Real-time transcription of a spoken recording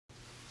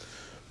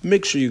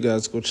Make sure you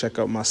guys go check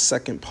out my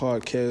second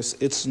podcast.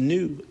 It's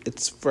new,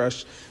 it's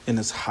fresh, and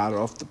it's hot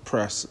off the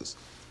presses.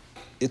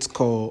 It's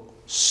called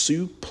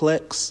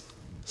Suplex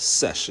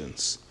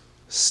Sessions.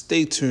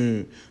 Stay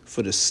tuned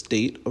for the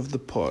state of the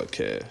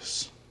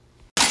podcast.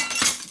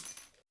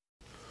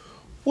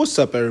 What's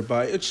up,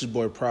 everybody? It's your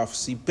boy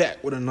Prophecy,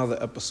 back with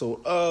another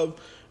episode of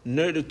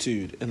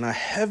Nerditude. And I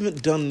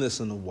haven't done this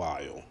in a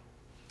while,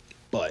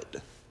 but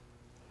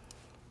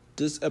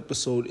this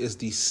episode is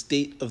the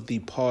state of the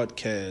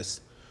podcast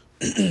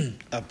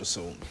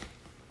episode.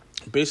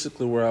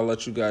 Basically, where I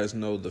let you guys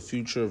know the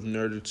future of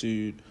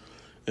Nerditude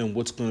and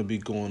what's going to be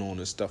going on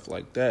and stuff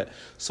like that.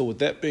 So with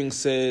that being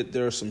said,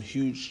 there are some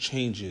huge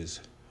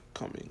changes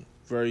coming.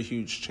 Very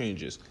huge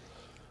changes.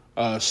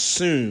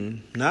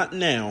 Soon, not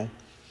now,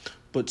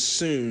 but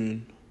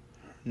soon,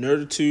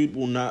 Nerditude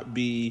will not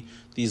be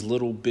these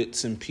little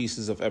bits and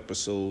pieces of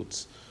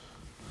episodes.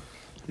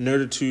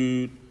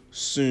 Nerditude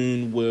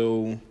soon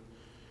will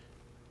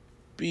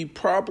be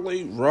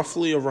probably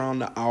roughly around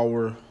the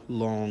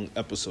hour-long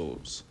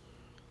episodes.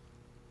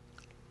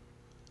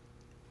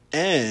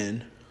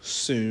 And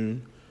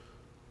soon,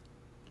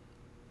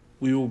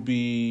 we will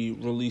be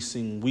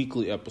releasing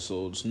weekly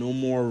episodes. No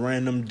more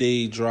random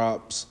day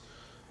drops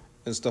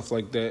and stuff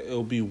like that.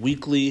 It'll be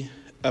weekly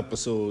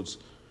episodes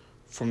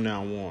from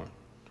now on.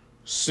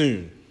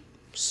 Soon.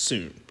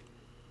 So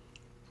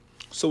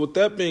with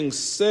that being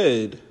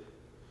said,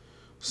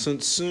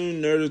 since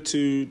soon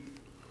Nerditude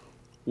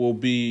will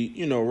be,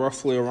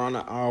 roughly around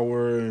an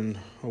hour and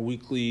a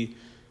weekly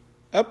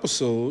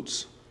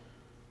episodes,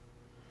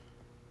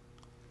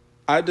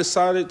 I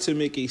decided to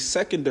make a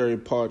secondary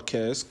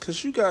podcast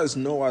because you guys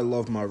know I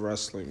love my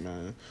wrestling,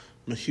 man.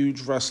 I'm a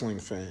huge wrestling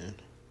fan.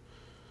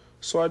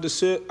 So I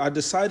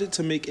decided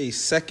to make a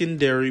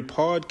secondary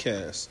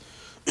podcast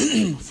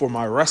for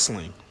my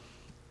wrestling.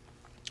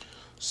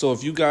 So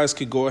if you guys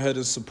could go ahead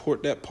and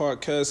support that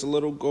podcast a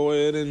little, go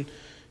ahead and,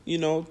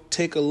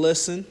 take a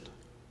listen.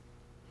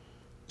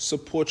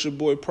 Support your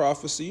boy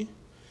Prophecy.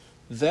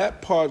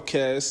 That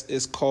podcast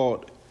is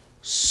called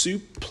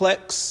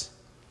Suplex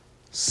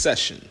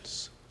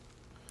Sessions.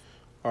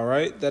 All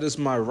right, that is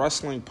my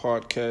wrestling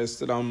podcast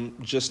that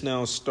I'm just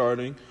now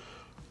starting.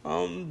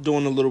 I'm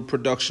doing a little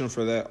production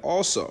for that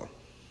also.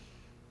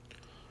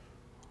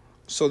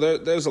 So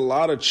there's a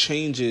lot of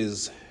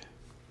changes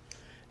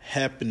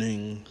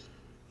happening,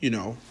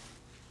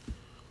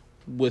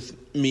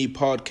 with me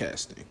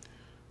podcasting.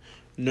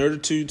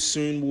 Nerditude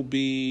soon will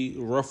be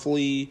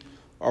roughly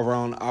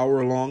around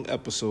hour-long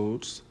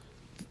episodes.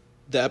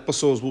 The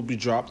episodes will be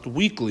dropped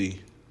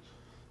weekly.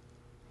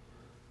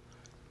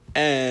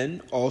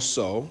 And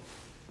also,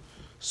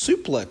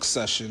 Suplex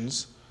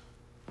Sessions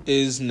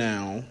is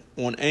now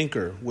on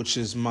Anchor, which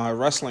is my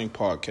wrestling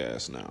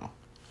podcast now.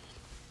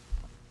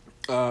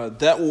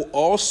 That will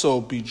also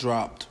be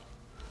dropped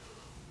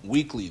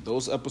weekly.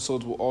 Those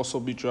episodes will also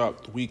be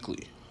dropped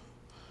weekly.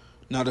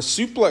 Now, the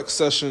Suplex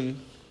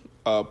Session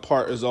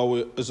part is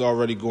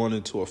already going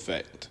into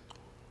effect.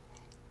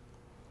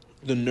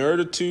 The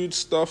Nerditude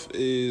stuff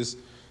is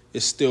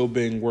still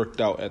being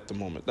worked out at the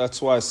moment. That's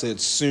why I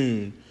said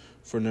soon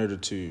for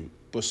Nerditude.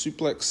 But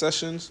Suplex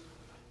Sessions,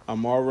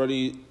 I'm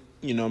already,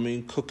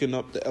 cooking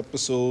up the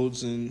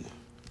episodes and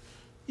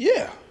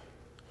yeah.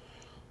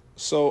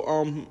 So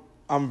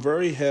I'm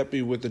very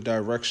happy with the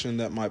direction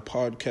that my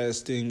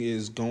podcasting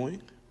is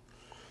going.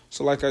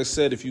 So like I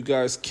said, if you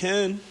guys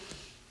can,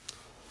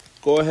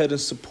 go ahead and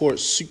support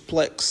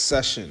Suplex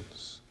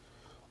Sessions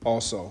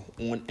also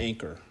on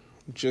Anchor.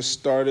 Just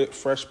started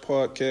fresh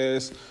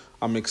podcast.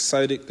 I'm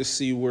excited to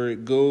see where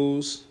it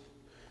goes.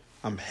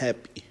 I'm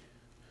happy.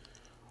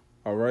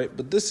 All right,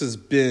 but this has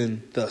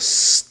been the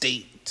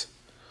state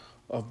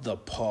of the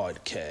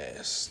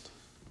podcast.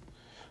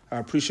 I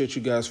appreciate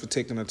you guys for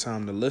taking the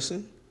time to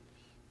listen.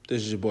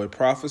 This is your boy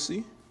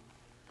Prophecy.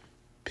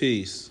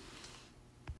 Peace.